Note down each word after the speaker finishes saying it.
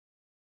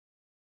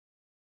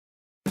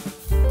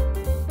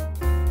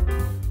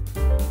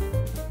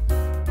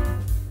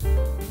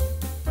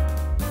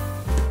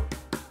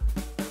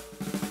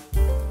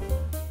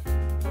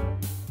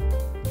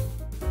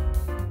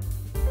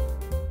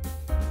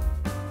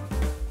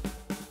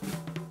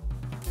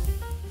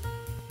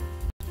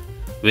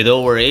With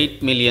over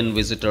 8 million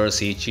visitors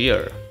each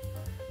year,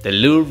 the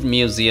Louvre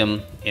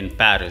Museum in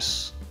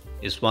Paris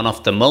is one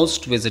of the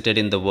most visited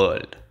in the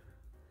world.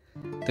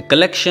 The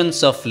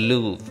collections of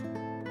Louvre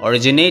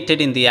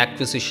originated in the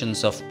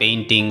acquisitions of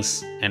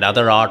paintings and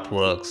other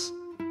artworks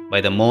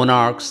by the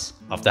monarchs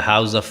of the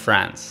House of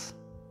France.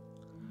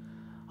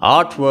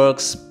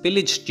 Artworks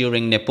pillaged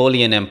during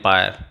Napolean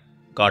Empire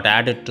got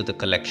added to the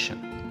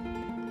collection.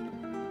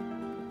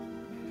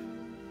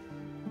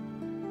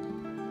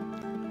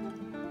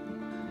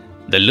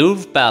 The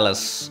Louvre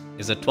Palace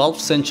is a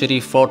 12th century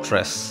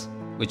fortress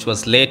which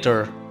was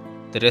later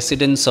the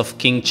residence of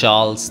King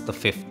Charles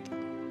V.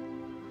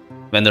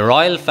 When the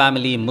royal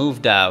family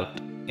moved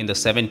out in the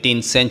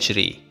 17th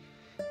century,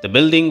 the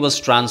building was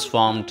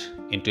transformed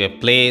into a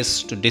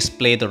place to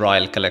display the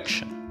royal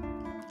collection.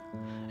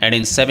 And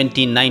in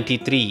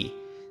 1793,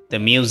 the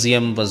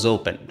museum was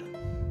opened.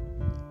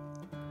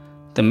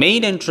 The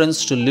main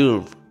entrance to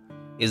Louvre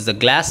is the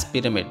glass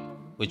pyramid,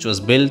 which was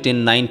built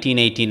in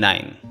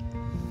 1989.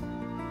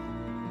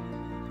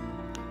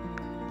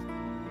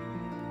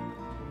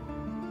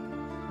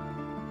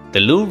 The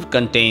Louvre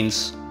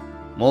contains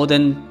more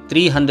than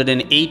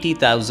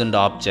 380,000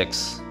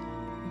 objects,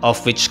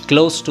 of which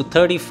close to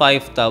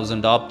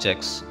 35,000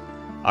 objects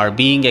are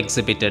being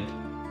exhibited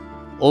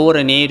over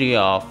an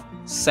area of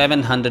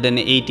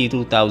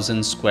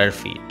 782,000 square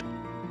feet.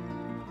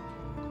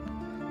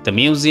 The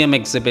museum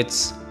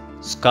exhibits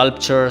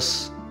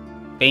sculptures,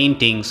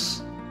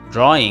 paintings,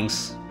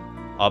 drawings,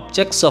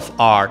 objects of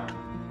art,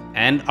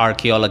 and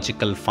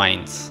archaeological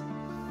finds.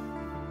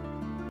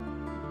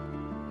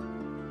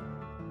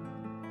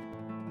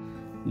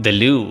 The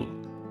Louvre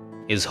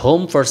is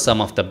home for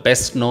some of the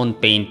best-known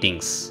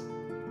paintings.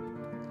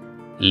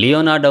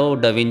 Leonardo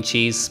da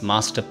Vinci's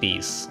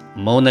masterpiece,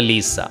 Mona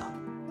Lisa,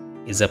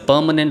 is a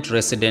permanent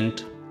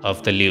resident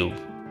of the Louvre.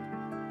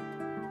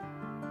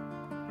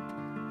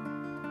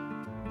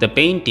 The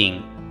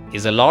painting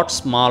is a lot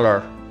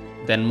smaller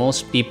than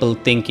most people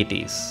think it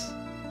is.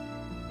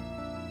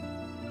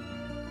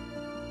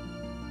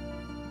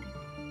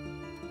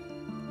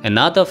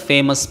 Another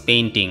famous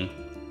painting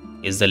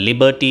is the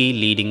Liberty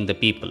Leading the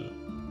People.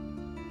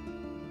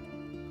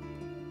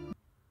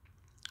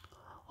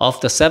 Of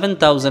the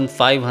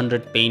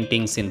 7,500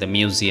 paintings in the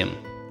museum,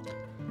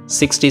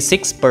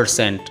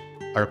 66%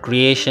 are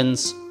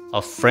creations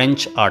of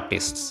French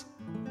artists.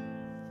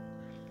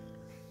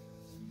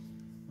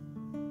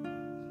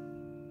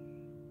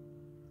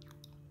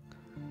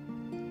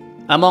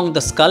 Among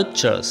the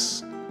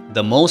sculptures,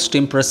 the most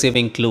impressive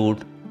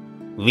include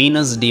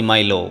Venus de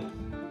Milo,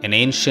 an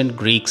ancient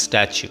Greek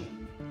statue.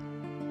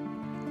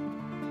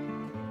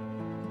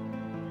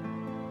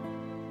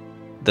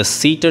 The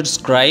seated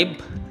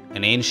Scribe,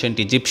 an ancient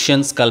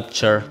Egyptian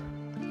sculpture,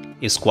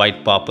 is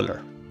quite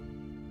popular.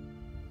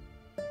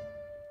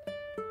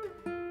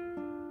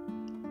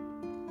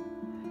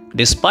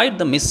 Despite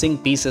the missing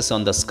pieces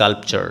on the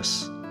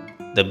sculptures,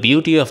 the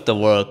beauty of the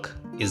work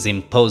is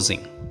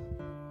imposing.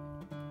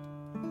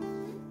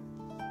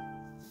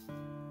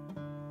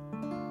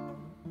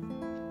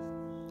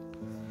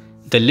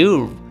 The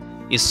Louvre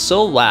is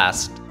so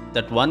vast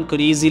that one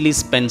could easily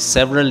spend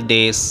several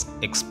days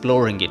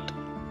exploring it.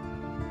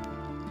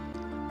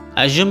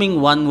 Assuming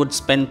one would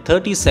spend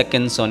 30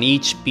 seconds on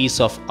each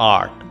piece of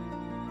art,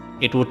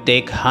 it would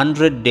take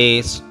 100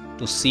 days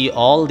to see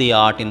all the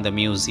art in the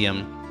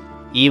museum,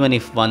 even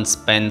if one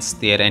spends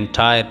their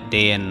entire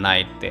day and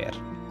night there.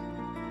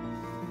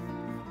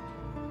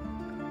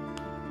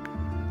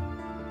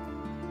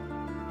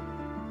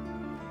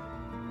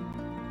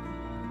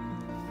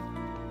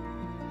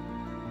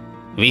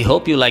 We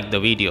hope you liked the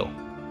video.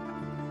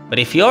 But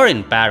if you're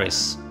in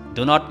Paris,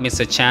 do not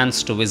miss a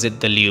chance to visit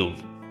the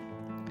Louvre.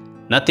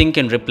 Nothing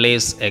can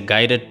replace a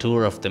guided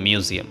tour of the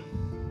museum.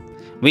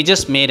 We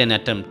just made an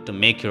attempt to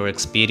make your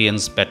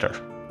experience better.